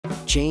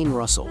Jane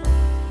Russell.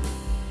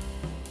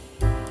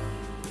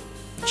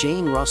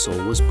 Jane Russell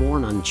was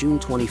born on June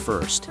 21,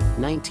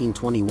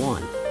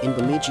 1921, in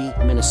Bemidji,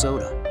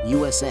 Minnesota,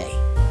 USA.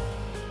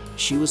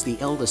 She was the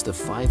eldest of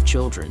 5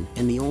 children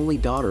and the only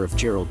daughter of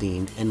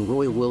Geraldine and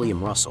Roy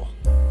William Russell.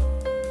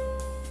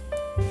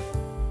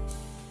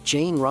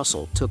 Jane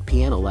Russell took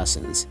piano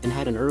lessons and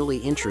had an early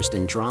interest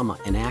in drama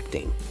and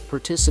acting,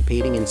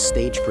 participating in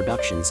stage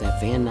productions at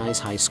Van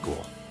Nuys High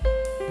School.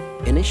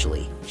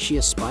 Initially, she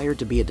aspired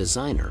to be a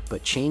designer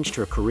but changed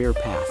her career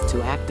path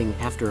to acting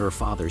after her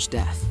father's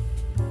death.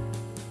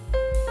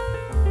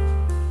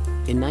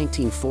 In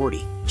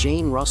 1940,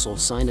 Jane Russell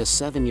signed a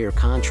 7-year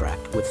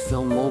contract with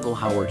film mogul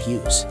Howard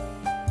Hughes.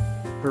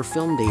 Her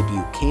film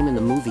debut came in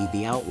the movie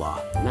The Outlaw,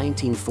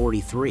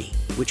 1943,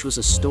 which was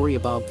a story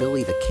about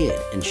Billy the Kid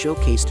and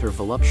showcased her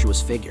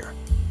voluptuous figure.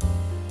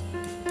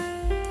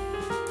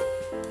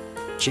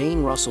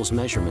 Jane Russell's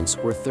measurements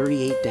were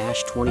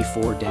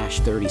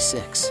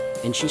 38-24-36,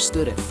 and she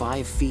stood at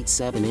 5 feet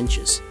 7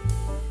 inches.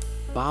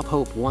 Bob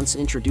Hope once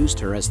introduced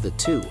her as the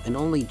two and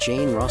only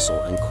Jane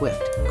Russell and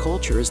quipped,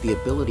 "Culture is the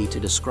ability to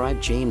describe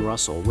Jane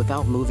Russell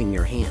without moving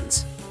your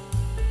hands."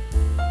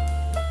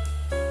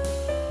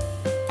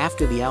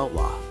 After The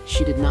Outlaw,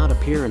 she did not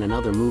appear in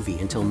another movie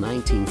until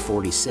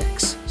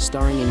 1946,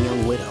 starring in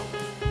Young Widow.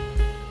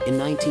 In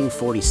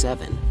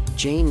 1947,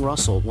 Jane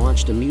Russell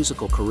launched a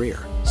musical career,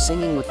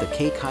 singing with the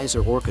Kay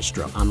Kaiser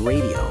Orchestra on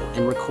radio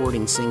and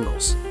recording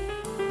singles.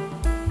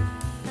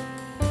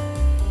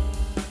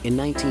 In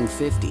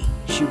 1950,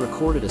 she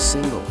recorded a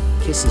single,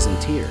 "Kisses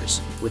and Tears,"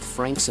 with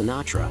Frank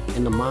Sinatra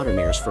and the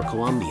Modernaires for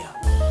Columbia.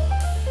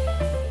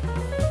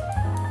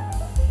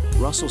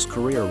 Russell's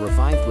career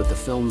revived with the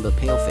film The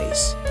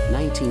Paleface,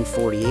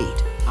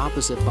 1948,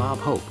 opposite Bob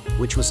Hope,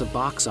 which was a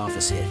box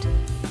office hit.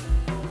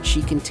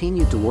 She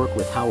continued to work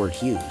with Howard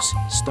Hughes,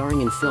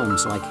 starring in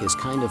films like His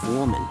Kind of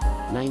Woman,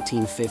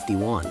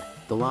 1951,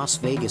 The Las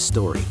Vegas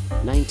Story,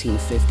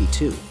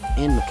 1952,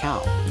 and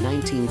Macau,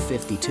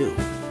 1952.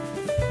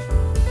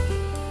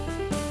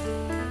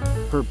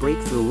 Her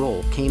breakthrough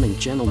role came in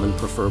Gentlemen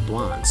Prefer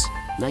Blondes,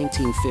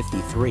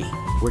 1953,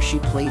 where she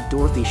played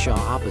Dorothy Shaw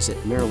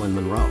opposite Marilyn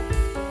Monroe.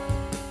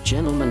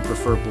 Gentlemen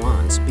Prefer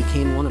Blondes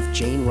became one of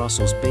Jane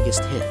Russell's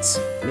biggest hits,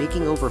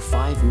 making over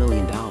 $5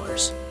 million.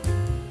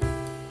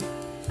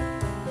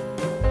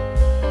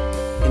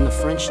 In The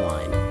French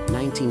Line,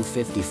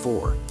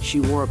 1954, she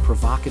wore a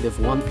provocative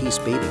one-piece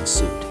bathing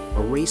suit,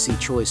 a racy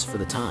choice for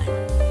the time.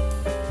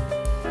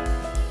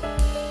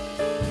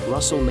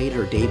 Russell made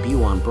her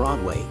debut on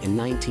Broadway in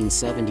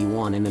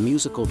 1971 in the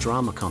musical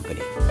drama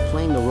company,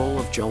 playing the role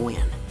of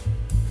Joanne.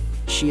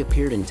 She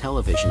appeared in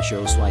television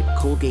shows like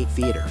Colgate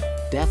Theater,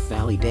 Death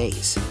Valley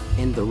Days,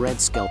 and The Red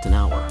Skelton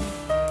Hour.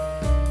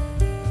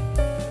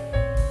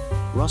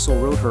 Russell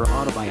wrote her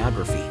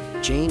autobiography,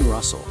 Jane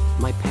Russell,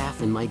 My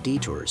Path and My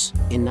Detours,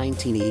 in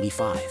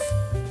 1985.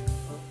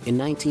 In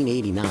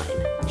 1989,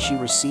 she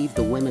received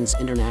the Women's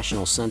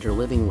International Center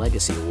Living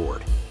Legacy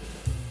Award.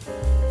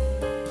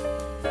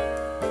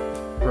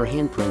 Her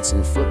handprints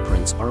and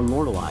footprints are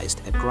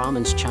immortalized at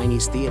Grauman's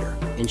Chinese Theater,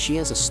 and she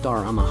has a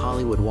star on the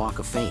Hollywood Walk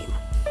of Fame.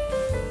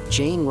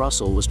 Jane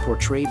Russell was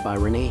portrayed by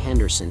Renee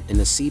Henderson in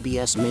the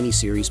CBS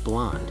miniseries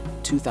Blonde,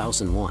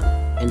 2001,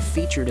 and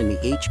featured in the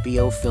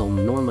HBO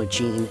film Norma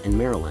Jean and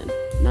Marilyn,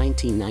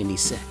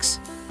 1996.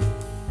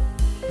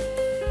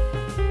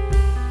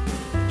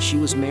 She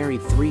was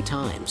married 3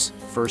 times,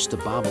 first to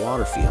Bob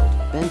Waterfield,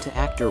 then to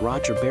actor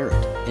Roger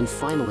Barrett, and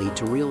finally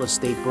to real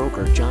estate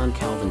broker John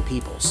Calvin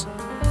Peoples.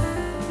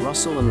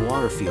 Russell and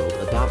Waterfield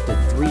adopted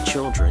 3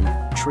 children,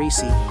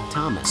 Tracy,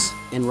 Thomas,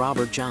 and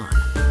Robert John.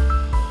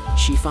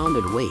 She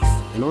founded WAIF,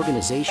 an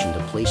organization to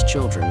place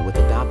children with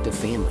adoptive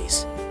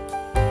families.